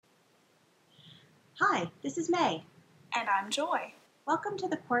Hi, this is May. And I'm Joy. Welcome to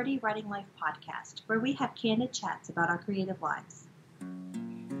the QWERTY Writing Life podcast, where we have candid chats about our creative lives.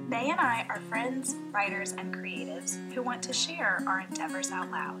 May and I are friends, writers, and creatives who want to share our endeavors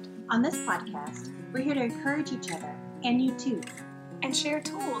out loud. On this podcast, we're here to encourage each other, and you too, and share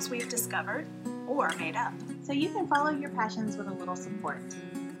tools we've discovered or made up. So you can follow your passions with a little support.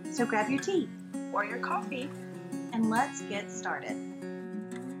 So grab your tea or your coffee, and let's get started.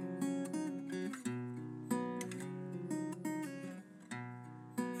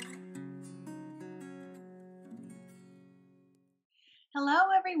 Hello,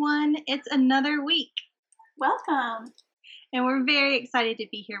 everyone. It's another week. Welcome. And we're very excited to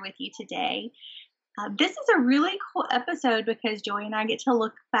be here with you today. This is a really cool episode because Joy and I get to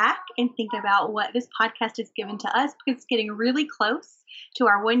look back and think about what this podcast has given to us because it's getting really close to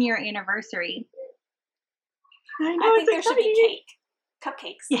our 1-year anniversary. I think there should be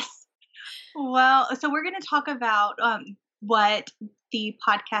cupcakes. Yes. Well, so we're going to talk about what the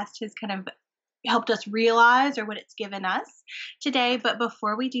podcast has kind of helped us realize or what it's given us today. But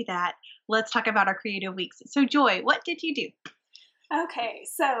before we do that, let's talk about our creative weeks. So Joy, what did you do? Okay,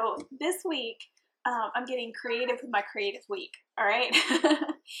 so this week I'm getting creative with my creative week. All right.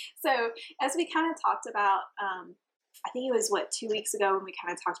 So as we kind of talked about, I think it was 2 weeks ago when we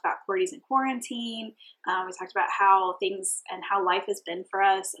kind of talked about QWERTYs in quarantine. We talked about how things and how life has been for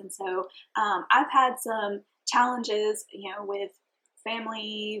us. And so I've had some challenges, with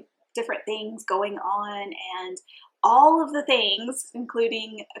family, different things going on, and all of the things,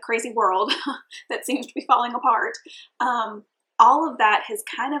 including a crazy world that seems to be falling apart. All of that has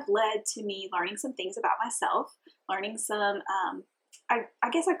kind of led to me learning some things about myself, learning some, I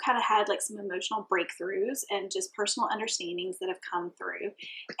guess I've kind of had like some emotional breakthroughs and just personal understandings that have come through.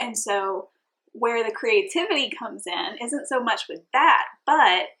 And so where the creativity comes in isn't so much with that,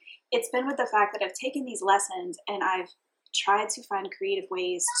 but it's been with the fact that I've taken these lessons and I've tried to find creative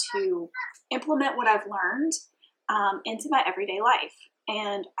ways to implement what I've learned into my everyday life,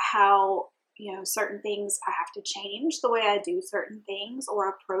 and how, certain things I have to change the way I do certain things or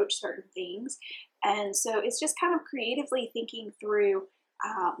approach certain things. And so it's just kind of creatively thinking through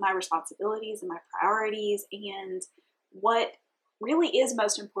my responsibilities and my priorities and what really is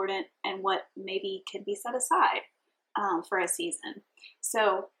most important and what maybe can be set aside for a season.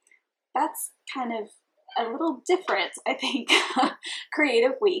 So that's kind of a little different, I think,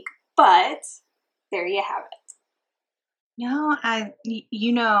 creative week, but there you have it.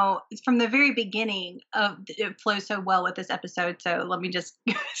 No, from the very beginning it flows so well with this episode. So let me just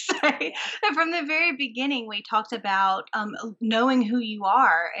say that from the very beginning, we talked about knowing who you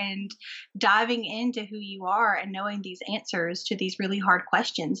are and diving into who you are and knowing these answers to these really hard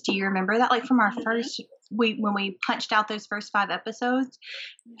questions. Do you remember that? Like from our first when we punched out those first 5 episodes,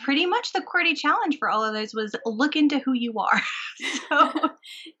 pretty much the QWERTY challenge for all of those was look into who you are. So,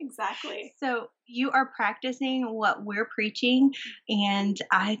 exactly. So you are practicing what we're preaching, and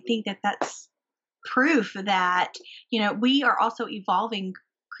I think that that's proof that, we are also evolving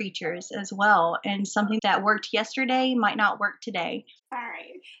creatures as well, and something that worked yesterday might not work today. All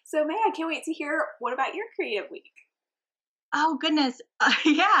right. So May, I can't wait to hear, what about your creative week? Oh, goodness.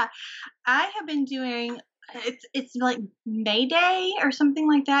 Yeah. I have been doing, it's like May Day or something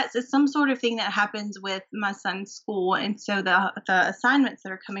like that. So it's some sort of thing that happens with my son's school. And so the assignments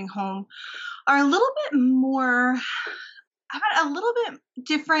that are coming home are a little bit more, a little bit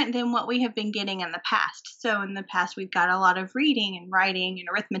different than what we have been getting in the past. So in the past, we've got a lot of reading and writing and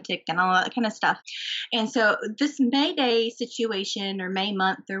arithmetic and all that kind of stuff. And so this May Day situation or May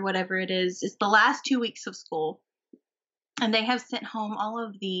month or whatever it is the last 2 weeks of school. And they have sent home all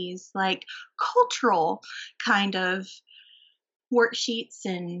of these like cultural kind of worksheets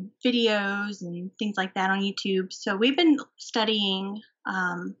and videos and things like that on YouTube. So we've been studying,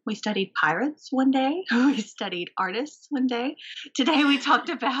 we studied pirates one day. We studied artists one day. Today we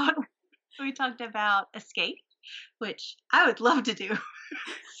talked about escape, which I would love to do.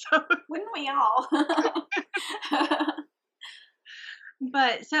 So, wouldn't we all?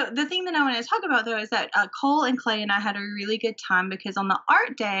 But so the thing that I want to talk about, though, is that Cole and Clay and I had a really good time because on the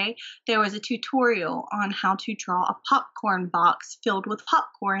art day, there was a tutorial on how to draw a popcorn box filled with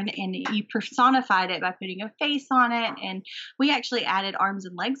popcorn, and you personified it by putting a face on it. And we actually added arms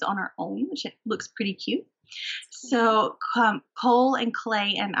and legs on our own, which looks pretty cute. So Cole and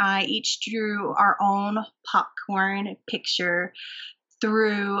Clay and I each drew our own popcorn picture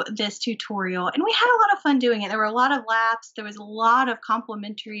through this tutorial, and we had a lot of fun doing it. There were a lot of laughs. There was a lot of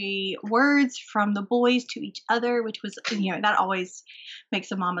complimentary words from the boys to each other, which was, that always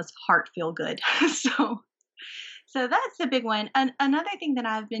makes a mama's heart feel good. So that's a big one. And another thing that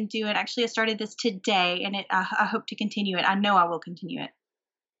I've been doing, actually, I started this today, and I hope to continue it. I know I will continue it.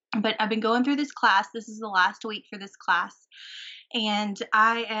 But I've been going through this class. This is the last week for this class. And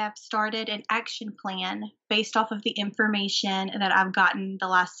I have started an action plan based off of the information that I've gotten the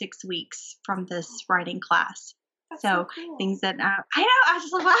last 6 weeks from this writing class. That's So cool. things that I know, I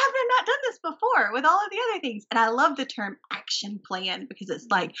just like, well, I have not done this before with all of the other things. And I love the term action plan because it's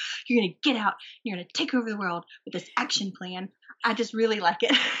like you're going to get out, you're going to take over the world with this action plan. I just really like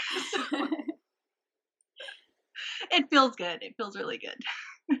it. So it feels good. It feels really good.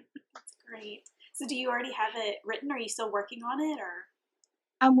 That's great. So do you already have it written? Or are you still working on it, or?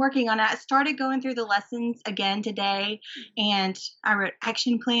 I'm working on it. I started going through the lessons again today, and I wrote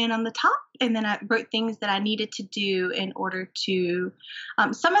action plan on the top, and then I wrote things that I needed to do in order to.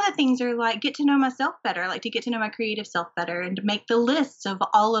 Some of the things are like get to know myself better, like to get to know my creative self better, and to make the lists of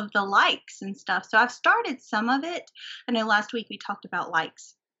all of the likes and stuff. So I've started some of it. I know last week we talked about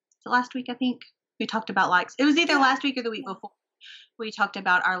likes. So last week I think we talked about likes. It was either last week or the week before. We talked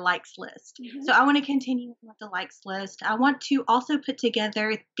about our likes list. Mm-hmm. So I want to continue with the likes list. I want to also put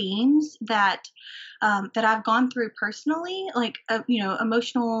together themes that that I've gone through personally, like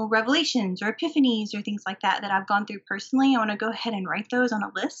emotional revelations or epiphanies or things like that I've gone through personally. I want to go ahead and write those on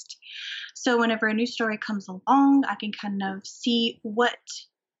a list. So whenever a new story comes along, I can kind of see what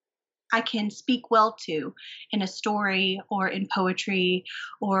I can speak well to in a story or in poetry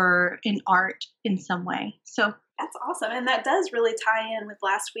or in art in some way. So that's awesome. And that does really tie in with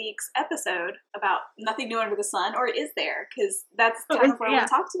last week's episode about nothing new under the sun, or is there? Because that's kind of where we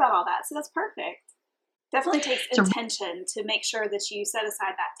talked about all that. So that's perfect. Definitely takes intention to make sure that you set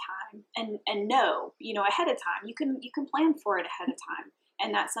aside that time and know, ahead of time. You can plan for it ahead of time.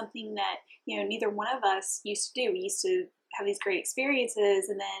 And that's something that, neither one of us used to do. We used to have these great experiences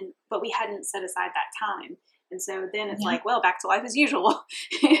but we hadn't set aside that time. And so then it's like, well, back to life as usual.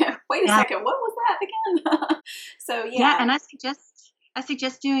 Wait a second, what was that again? So yeah, and I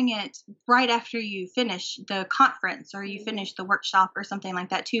suggest doing it right after you finish the conference or you finish the workshop or something like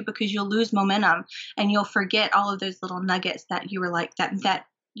that too, because you'll lose momentum and you'll forget all of those little nuggets that you were like that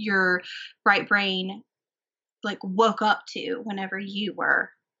your right brain like woke up to whenever you were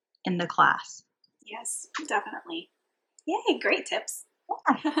in the class. Yes, definitely. Yay, great tips.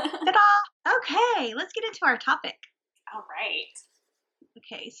 Ta-da! Okay, let's get into our topic. All right.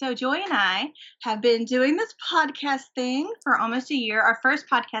 Okay, so Joy and I have been doing this podcast thing for almost a year. Our first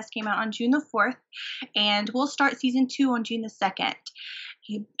podcast came out on June the 4th, and we'll start season 2 on June the 2nd.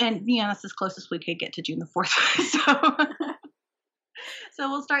 And, that's as close as we could get to June the 4th. So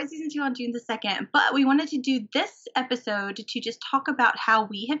we'll start season 2 on June the 2nd. But we wanted to do this episode to just talk about how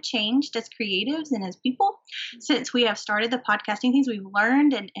we have changed as creatives and as people since we have started the podcasting, things we've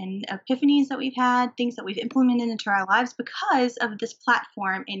learned and epiphanies that we've had, things that we've implemented into our lives because of this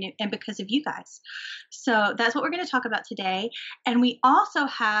platform and because of you guys. So that's what we're going to talk about today. And we also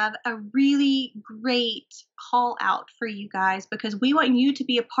have a really great call out for you guys because we want you to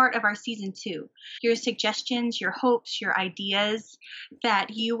be a part of our season 2. Your suggestions, your hopes, your ideas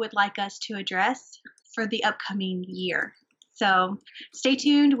that you would like us to address for the upcoming year. So stay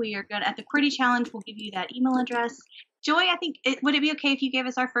tuned. We are good at the QWERTY Challenge. We'll give you that email address. Joy, I think, would it be okay if you gave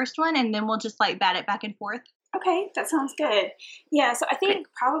us our first one and then we'll just bat it back and forth? Okay, that sounds good. Yeah, so I think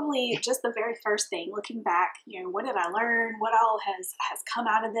probably just the very first thing, looking back, what did I learn? What all has come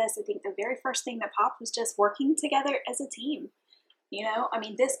out of this? I think the very first thing that popped was just working together as a team.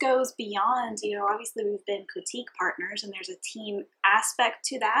 This goes beyond, obviously we've been critique partners and there's a team aspect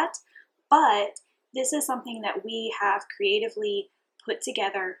to that, but this is something that we have creatively put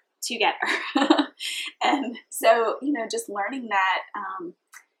together. And so, just learning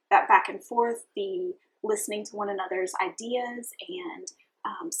that back and forth, the listening to one another's ideas,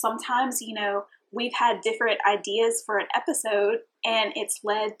 and sometimes, we've had different ideas for an episode and it's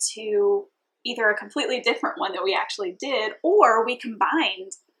led to either a completely different one that we actually did, or we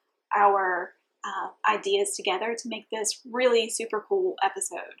combined our ideas together to make this really super cool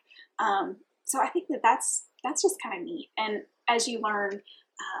episode. So I think that's just kind of neat. And as you learn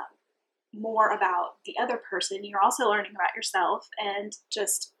more about the other person, you're also learning about yourself and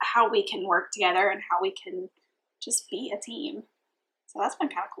just how we can work together and how we can just be a team. So that's been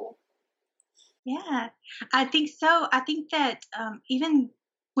kind of cool. Yeah, I think so. I think that even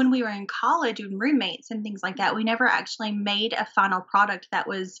when we were in college and roommates and things like that, we never actually made a final product that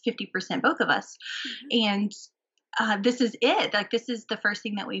was 50% both of us. Mm-hmm. And this is it. Like, this is the first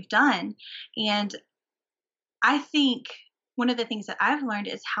thing that we've done. And I think one of the things that I've learned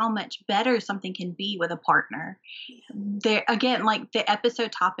is how much better something can be with a partner. There again, like the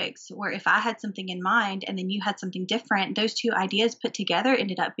episode topics, where if I had something in mind and then you had something different, those two ideas put together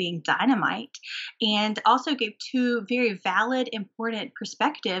ended up being dynamite, and also gave two very valid, important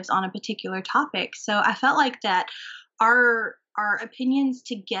perspectives on a particular topic. So I felt like that our opinions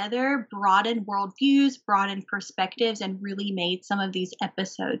together broadened worldviews, broadened perspectives, and really made some of these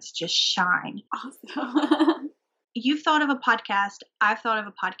episodes just shine. Awesome. You've thought of a podcast. I've thought of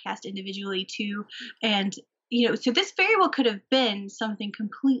a podcast individually too. And, so this very well could have been something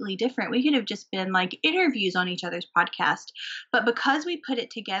completely different. We could have just been like interviews on each other's podcast. But because we put it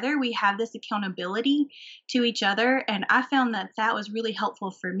together, we have this accountability to each other. And I found that that was really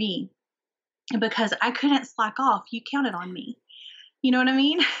helpful for me because I couldn't slack off. You counted on me. You know what I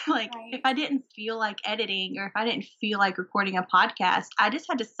mean? Like Right. if I didn't feel like editing or if I didn't feel like recording a podcast, I just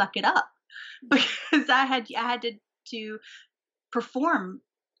had to suck it up because I had to perform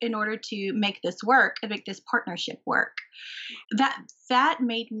in order to make this work and make this partnership work. That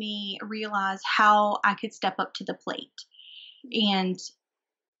made me realize how I could step up to the plate. And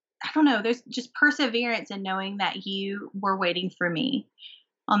I don't know, there's just perseverance in knowing that you were waiting for me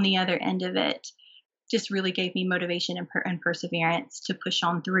on the other end of it. Just really gave me motivation and perseverance to push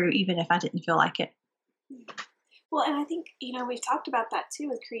on through, even if I didn't feel like it. Well, and I think, we've talked about that too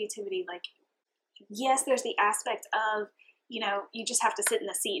with creativity. Like, yes, there's the aspect of, you just have to sit in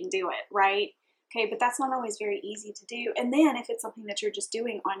the seat and do it, right? Okay, but that's not always very easy to do. And then if it's something that you're just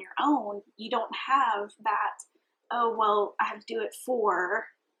doing on your own, you don't have that, oh, well, I have to do it for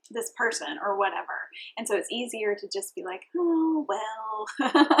this person or whatever. And so it's easier to just be like, oh,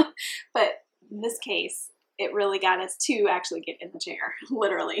 well. But in this case, it really got us to actually get in the chair,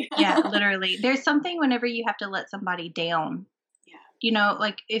 literally. Yeah, literally. There's something whenever you have to let somebody down. Yeah.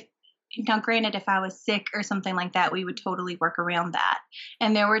 Like granted, if I was sick or something like that, we would totally work around that.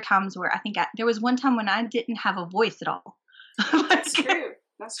 And there were times where there was one time when I didn't have a voice at all. That's true.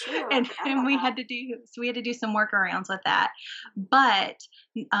 That's true. And we had to do some workarounds with that. But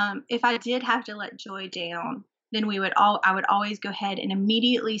if I did have to let Joy down, then I would always go ahead and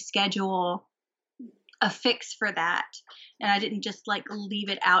immediately schedule a fix for that. And I didn't just like leave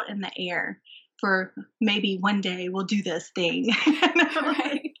it out in the air for maybe one day we'll do this thing.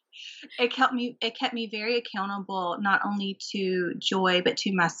 Right. It kept me very accountable, not only to Joy, but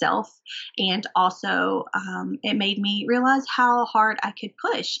to myself. And also, it made me realize how hard I could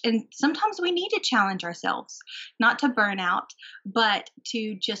push. And sometimes we need to challenge ourselves, not to burn out, but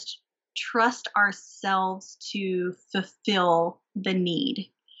to just trust ourselves to fulfill the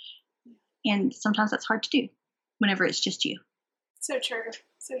need. And sometimes that's hard to do whenever it's just you. So true.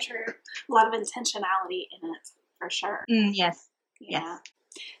 So true. A lot of intentionality in it, for sure. Yes. Yeah. Yes.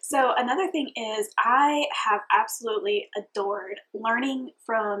 So another thing is I have absolutely adored learning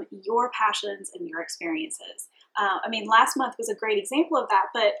from your passions and your experiences. Last month was a great example of that,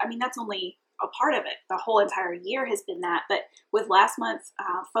 but that's only a part of it. The whole entire year has been that. But with last month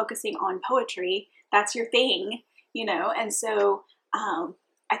focusing on poetry, that's your thing, and so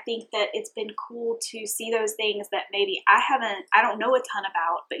I think that it's been cool to see those things that maybe I don't know a ton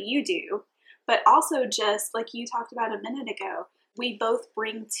about, but you do. But also just like you talked about a minute ago, we both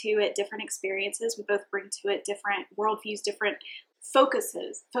bring to it different experiences. We both bring to it different worldviews, different focus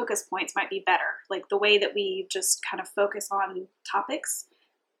points might be better. Like the way that we just kind of focus on topics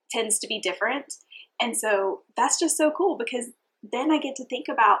tends to be different. And so that's just so cool because then I get to think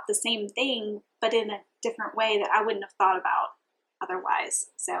about the same thing, but in a different way that I wouldn't have thought about otherwise.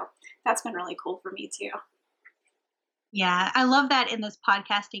 So that's been really cool for me too. Yeah, I love that in this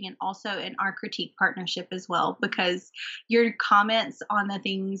podcasting and also in our critique partnership as well, because your comments on the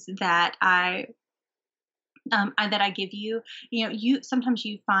things that I give you, sometimes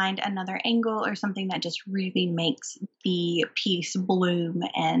you find another angle or something that just really makes the piece bloom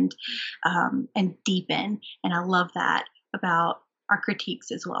and deepen. And I love that about our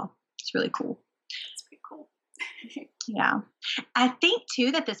critiques as well. It's really cool. It's pretty cool. Yeah. I think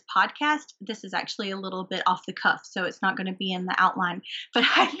too that this is actually a little bit off the cuff, so it's not going to be in the outline, but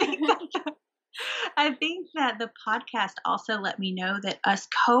I think that the podcast also let me know that us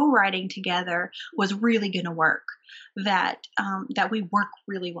co-writing together was really going to work, that we work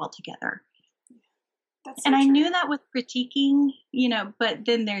really well together. That's and so I true. knew that with critiquing, but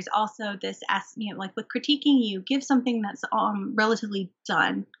then there's also this, like with critiquing, you give something that's relatively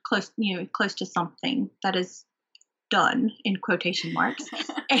done, close to something that is done in quotation marks,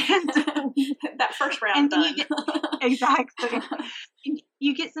 and that first round done. Exactly.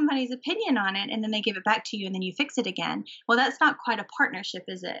 You get somebody's opinion on it, and then they give it back to you, and then you fix it again. Well, that's not quite a partnership,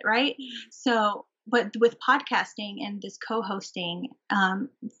 is it? Right? So but with podcasting and this co-hosting,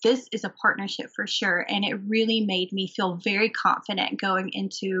 this is a partnership for sure. And it really made me feel very confident going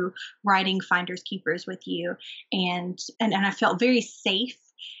into writing Finders Keepers with you. And I felt very safe,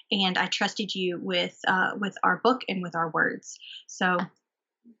 and I trusted you with our book and with our words. So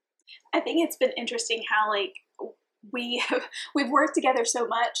I think it's been interesting how like we've worked together so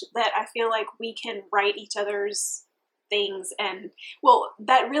much that I feel like we can write each other's things, and well,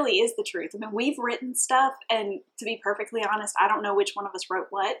 that really is the truth. I mean, we've written stuff, and to be perfectly honest, I don't know which one of us wrote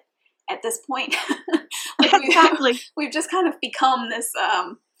what at this point. Like exactly. We've just kind of become this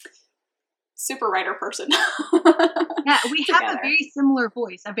super writer person. Yeah, we have a very similar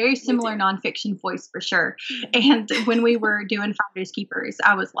voice, a very similar nonfiction voice for sure. And when we were doing Finders Keepers,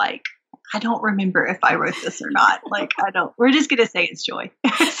 I was like, I don't remember if I wrote this or not. Like, I don't. We're just gonna say it's Joy.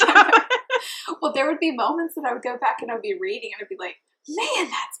 So. Well, there would be moments that I would go back and I'd be reading and I'd be like, man,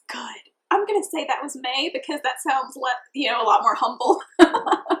 that's good. I'm going to say that was May because that sounds a lot more humble.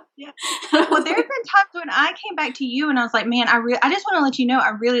 Yeah. Well, there have been times when I came back to you and I was like, man, I just want to let you know I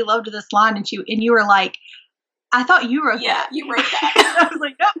really loved this line, and you were like, I thought you wrote that. Yeah, you wrote that. I was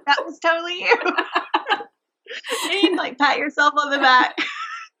like, nope, that was totally you. And you like pat yourself on the back.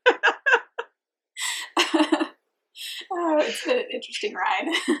 Oh, it's been an interesting ride.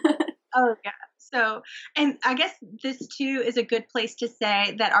 Oh, yeah. So, and I guess this too is a good place to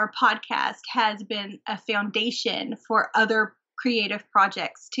say that our podcast has been a foundation for other creative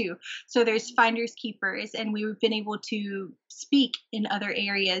projects too. So there's Finders Keepers, and we've been able to speak in other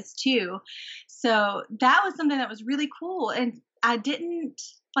areas too. So that was something that was really cool. And I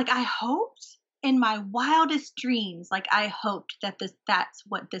hoped in my wildest dreams, I hoped that that's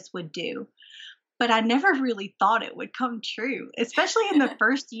what this would do. But I never really thought it would come true, especially in the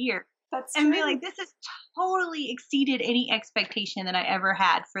first year. That's and true. Be like, this has totally exceeded any expectation that I ever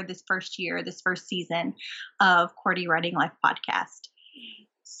had for this first year, this first season of QWERTY Writing Life podcast.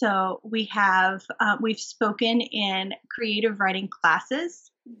 So we have, we've spoken in creative writing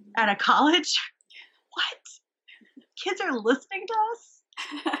classes at a college. What? Kids are listening to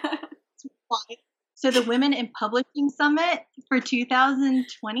us? So the Women in Publishing Summit for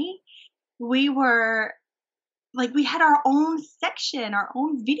 2020, we had our own section, our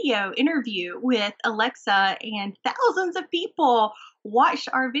own video interview with Alexa, and thousands of people watched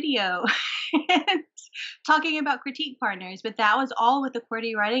our video and talking about critique partners. But that was all with the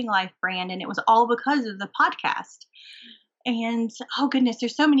QWERTY Writing Life brand, and it was all because of the podcast. And oh goodness,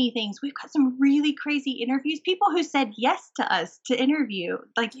 there's so many things. We've got some really crazy interviews. People who said yes to us to interview,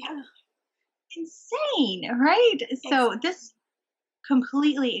 insane, right? So this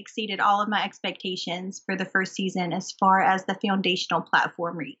completely exceeded all of my expectations for the first season as far as the foundational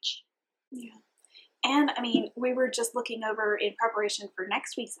platform reach. Yeah. And I mean, we were just looking over in preparation for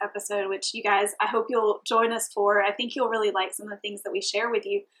next week's episode, which you guys, I hope you'll join us for. I think you'll really like some of the things that we share with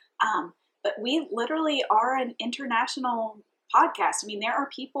you. But we literally are an international podcast. I mean, there are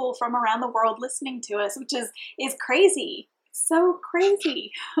people from around the world listening to us, which is crazy. So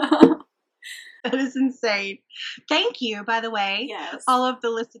crazy. That is insane. Thank you, by the way, yes, all of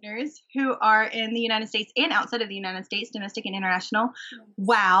the listeners who are in the United States and outside of the United States, domestic and international. Yes.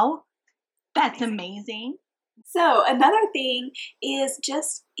 Wow, that's amazing. So another thing is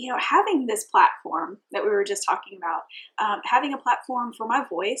just, having this platform that we were just talking about, having a platform for my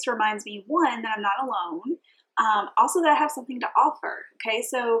voice reminds me, one, that I'm not alone. Also that I have something to offer. Okay.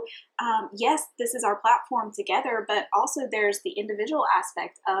 So, yes, this is our platform together, but also there's the individual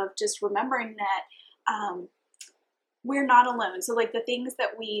aspect of just remembering that, we're not alone. So like the things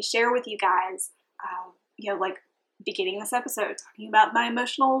that we share with you guys, like beginning this episode, talking about my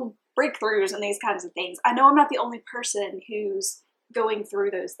emotional breakthroughs and these kinds of things. I know I'm not the only person who's going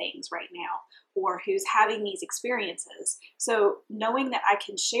through those things right now, or who's having these experiences. So knowing that I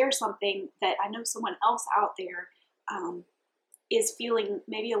can share something that I know someone else out there is feeling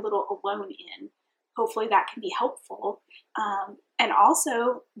maybe a little alone in, hopefully that can be helpful. And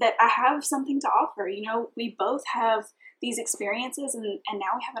also that I have something to offer. We both have these experiences, and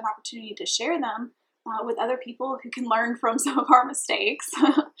now we have an opportunity to share them with other people who can learn from some of our mistakes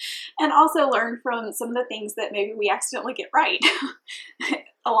and also learn from some of the things that maybe we accidentally get right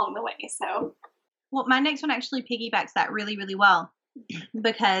along the way. So, well, my next one actually piggybacks that really, really well,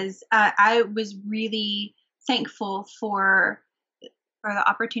 because I was really thankful for the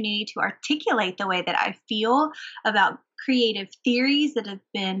opportunity to articulate the way that I feel about creative theories that have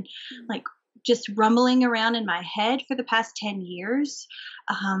been just rumbling around in my head for the past 10 years,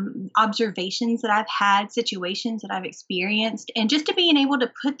 observations that I've had, situations that I've experienced, and just to being able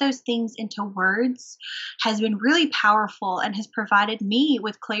to put those things into words has been really powerful and has provided me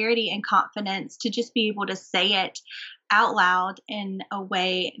with clarity and confidence to just be able to say it out loud in a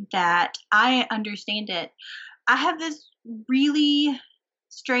way that I understand it. I have this really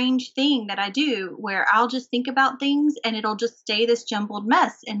strange thing that I do where I'll just think about things and it'll just stay this jumbled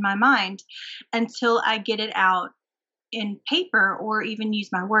mess in my mind until I get it out in paper or even use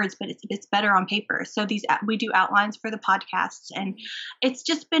my words, but it's better on paper. So we do outlines for the podcasts, and it's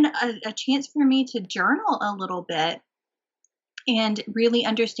just been a chance for me to journal a little bit and really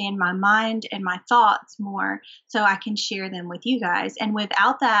understand my mind and my thoughts more so I can share them with you guys. And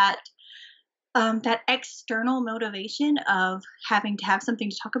without that, that external motivation of having to have something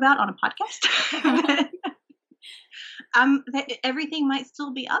to talk about on a podcast, everything might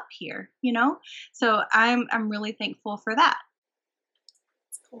still be up here, So I'm really thankful for that.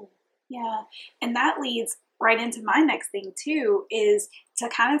 That's cool. Yeah, and that leads right into my next thing too, is to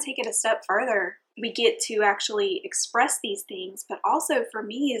kind of take it a step further. We get to actually express these things, but also for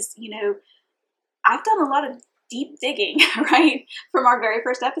me is, I've done a lot of deep digging, right? From our very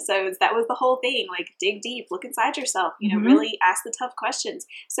first episodes, that was the whole thing, like dig deep, look inside yourself, really ask the tough questions.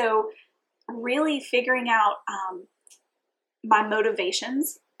 So really figuring out my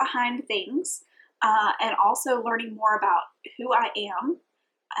motivations behind things, and also learning more about who I am,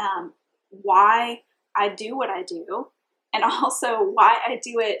 why I do what I do, and also why I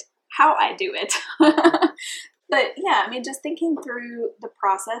do it, how I do it. But yeah, just thinking through the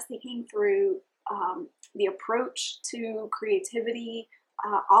process, thinking through the approach to creativity,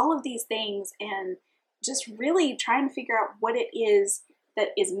 all of these things, and just really trying to figure out what it is that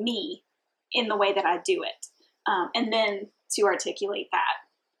is me in the way that I do it, and then to articulate that.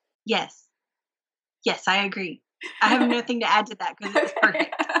 Yes, I agree. I have nothing to add to that because it's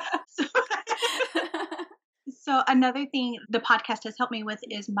perfect. So another thing the podcast has helped me with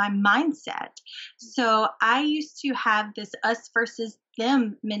is my mindset. So I used to have this us versus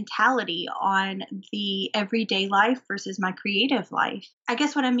them mentality on the everyday life versus my creative life. I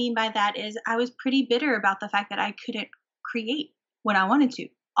guess what I mean by that is I was pretty bitter about the fact that I couldn't create when I wanted to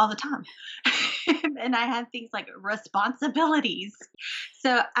all the time. And I had things like responsibilities.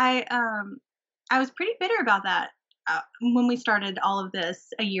 So I was pretty bitter about that when we started all of this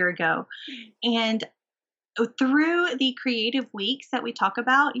a year ago. And through the creative weeks that we talk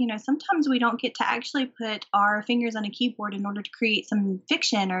about, sometimes we don't get to actually put our fingers on a keyboard in order to create some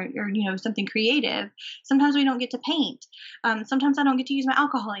fiction or something creative. Sometimes we don't get to paint. Sometimes I don't get to use my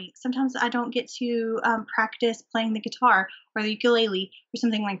alcohol ink. Sometimes I don't get to practice playing the guitar or the ukulele or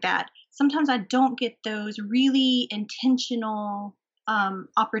something like that. Sometimes I don't get those really intentional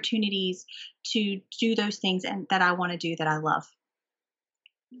opportunities to do those things and that I want to do, that I love.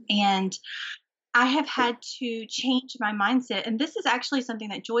 And I have had to change my mindset, and this is actually something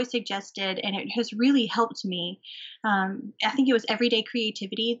that Joy suggested, and it has really helped me. I think it was Everyday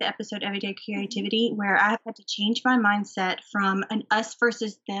Creativity, the episode Everyday Creativity, where I have had to change my mindset from an us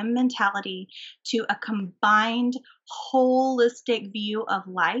versus them mentality to a combined, holistic view of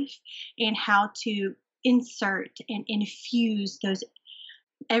life and how to insert and infuse those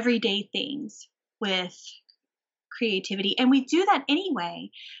everyday things with creativity. And we do that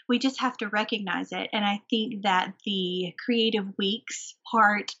anyway. We just have to recognize it. And I think that the Creative Weeks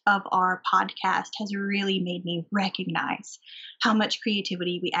part of our podcast has really made me recognize how much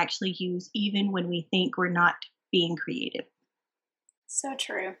creativity we actually use, even when we think we're not being creative. So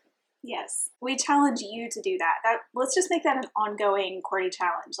true. Yes. We challenge you to do that. Let's just make that an ongoing QWERTY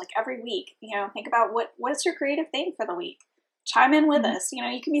challenge. Like every week, think about what's your creative thing for the week. Chime in with us. You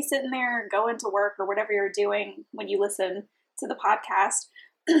can be sitting there going to work or whatever you're doing when you listen to the podcast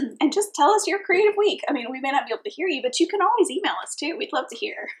and just tell us your creative week. We may not be able to hear you, but you can always email us too. We'd love to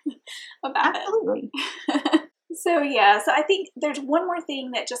hear about Absolutely. it. So I think there's one more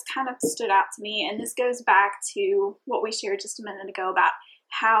thing that just kind of stood out to me, and this goes back to what we shared just a minute ago about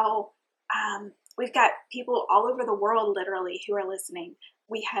how we've got people all over the world literally who are listening.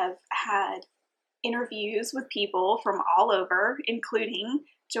 We have had interviews with people from all over, including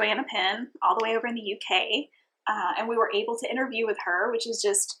Joanna Penn, all the way over in the UK. And we were able to interview with her, which is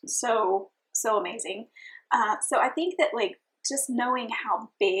just so amazing. So I think that just knowing how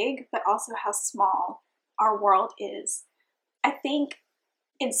big, but also how small our world is, I think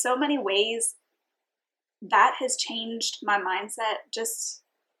in so many ways that has changed my mindset just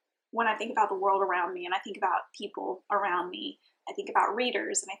when I think about the world around me and I think about people around me. I think about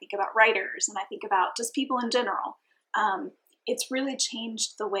readers and I think about writers and I think about just people in general. it's really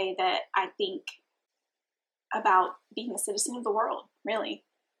changed the way that I think about being a citizen of the world, really.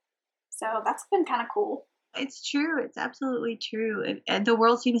 So that's been kind of cool. It's true. It's absolutely true. The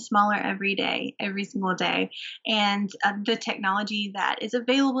world seems smaller every day, every single day. And the technology that is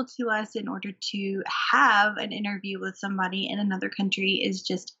available to us in order to have an interview with somebody in another country is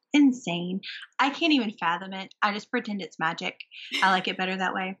just insane. I can't even fathom it. I just pretend it's magic. I like it better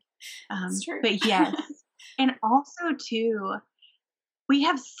that way. It's true. But yes. And also, too, we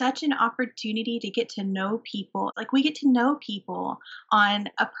have such an opportunity to get to know people. Like, we get to know people on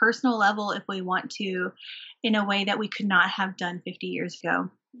a personal level if we want to, in a way that we could not have done 50 years ago.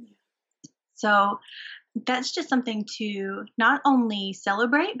 So that's just something to not only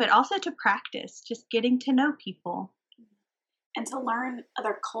celebrate, but also to practice, just getting to know people. And to learn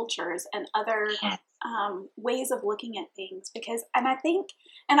other cultures and other Yes. ways of looking at things. Because, and I think,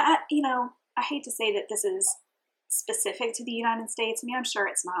 and I hate to say that this is specific to the United States. I mean, I'm sure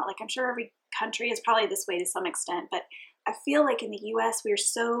it's not. Like, I'm sure every country is probably this way to some extent, but I feel like in the US, we're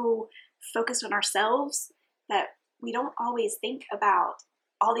so focused on ourselves that we don't always think about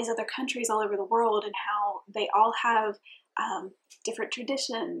all these other countries all over the world and how they all have different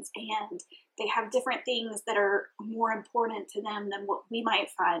traditions and they have different things that are more important to them than what we might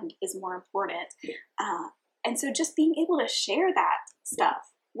find is more important. And so just being able to share that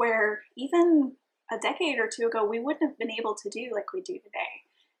stuff where even a decade or two ago, we wouldn't have been able to do like we do today.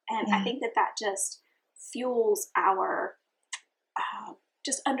 And I think that just fuels our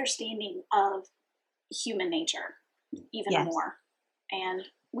just understanding of human nature even more. And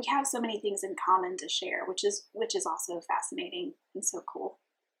we have so many things in common to share, which is also fascinating and so cool.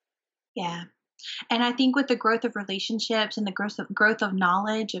 Yeah. And I think with the growth of relationships and the growth of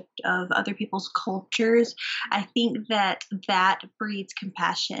knowledge of other people's cultures, I think that breeds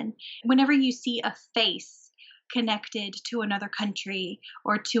compassion. Whenever you see a face connected to another country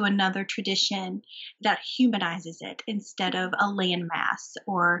or to another tradition, that humanizes it instead of a landmass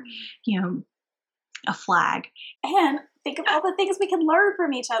or, a flag. And think of all the things we can learn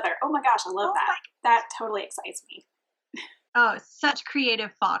from each other. Oh my gosh, I love that. That totally excites me. Oh, such creative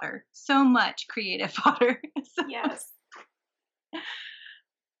fodder. So much creative fodder. Yes.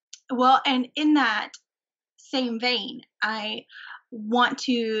 Well, and in that same vein, I want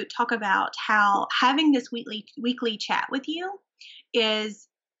to talk about how having this weekly chat with you is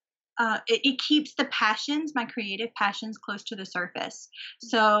it keeps my creative passions close to the surface.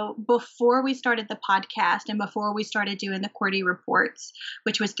 So before we started the podcast and before we started doing the QWERTY reports,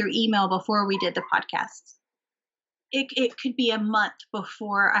 which was through email before we did the podcast, it could be a month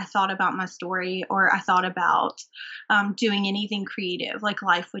before I thought about my story or I thought about doing anything creative. Like,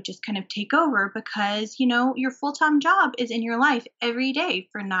 life would just kind of take over because, your full-time job is in your life every day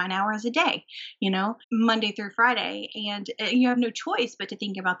for 9 hours a day, Monday through Friday. And you have no choice but to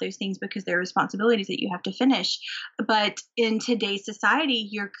think about those things because they're responsibilities that you have to finish. But in today's society,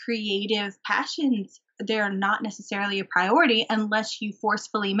 your creative passions, they're not necessarily a priority unless you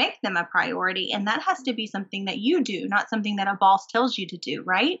forcefully make them a priority. And that has to be something that you do, not something that a boss tells you to do,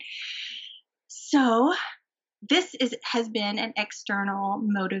 right? So this has been an external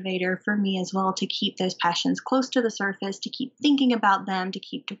motivator for me as well, to keep those passions close to the surface, to keep thinking about them, to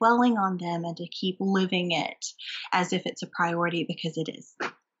keep dwelling on them, and to keep living it as if it's a priority, because it is.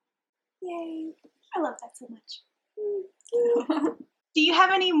 Yay. I love that so much. Do you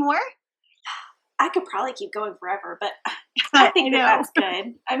have any more? I could probably keep going forever, but I think that's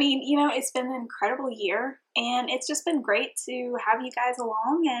good. I mean, it's been an incredible year, and it's just been great to have you guys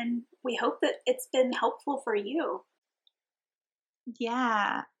along, and we hope that it's been helpful for you.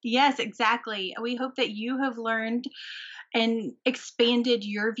 Yeah. Yes, exactly. We hope that you have learned and expanded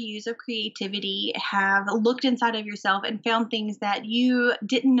your views of creativity, have looked inside of yourself and found things that you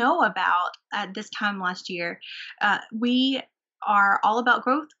didn't know about at this time last year. We are all about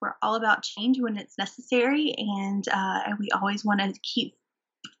growth. We're all about change when it's necessary, and we always want to keep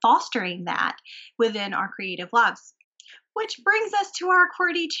fostering that within our creative lives. Which brings us to our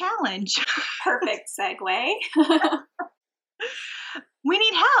QWERTY challenge. Perfect segue. We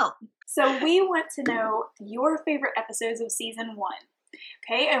need help. So we want to know your favorite episodes of season 1.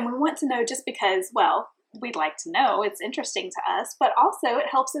 Okay, and we want to know just because, well, we'd like to know. It's interesting to us, but also it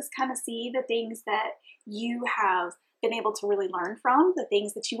helps us kind of see the things that you have been able to really learn from, the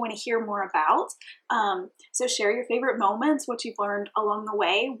things that you want to hear more about. So share your favorite moments, what you've learned along the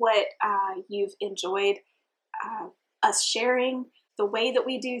way, what you've enjoyed us sharing, the way that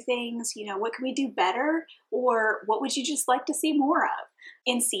we do things, what can we do better, or what would you just like to see more of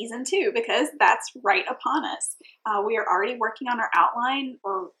in season 2, because that's right upon us. We are already working on our outline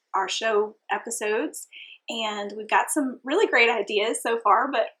for our show episodes, And we've got some really great ideas so far,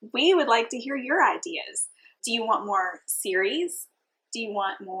 but we would like to hear your ideas. Do you want more series? Do you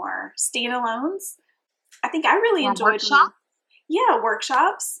want more standalones? I think I really enjoyed workshops.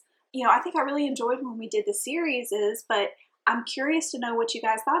 Workshops. I think I really enjoyed when we did the series, but I'm curious to know what you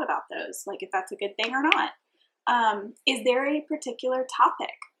guys thought about those, like if that's a good thing or not. Is there a particular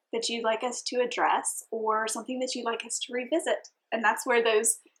topic that you'd like us to address or something that you'd like us to revisit? And that's where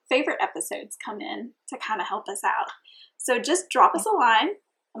those favorite episodes come in to kind of help us out. So just drop us a line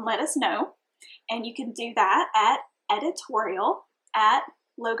and let us know. And you can do that at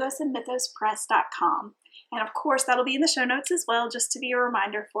editorial@logosandmythospress.com. And of course, that'll be in the show notes as well, just to be a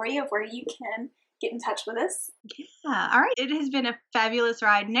reminder for you of where you can get in touch with us. Yeah. All right. It has been a fabulous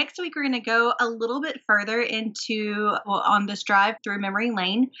ride. Next week, we're going to go a little bit further on this drive through memory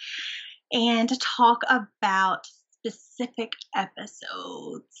lane and to talk about specific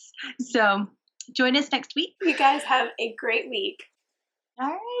episodes. So join us next week. You guys have a great week. All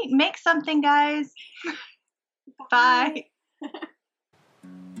right. Make something, guys. Bye.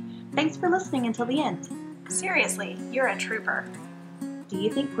 Thanks for listening until the end. Seriously, you're a trooper. Do you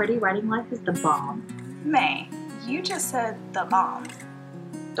think QWERTY Writing Life is the bomb? May, you just said the bomb.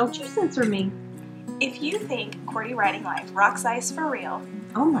 Don't you censor me. If you think QWERTY Writing Life rocks ice for real,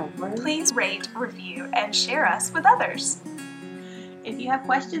 oh my word, please rate, review, and share us with others. If you have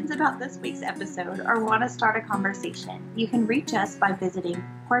questions about this week's episode or want to start a conversation, you can reach us by visiting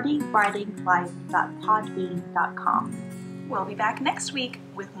QWERTYWritingLife.podbean.com. We'll be back next week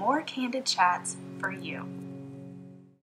with more candid chats for you.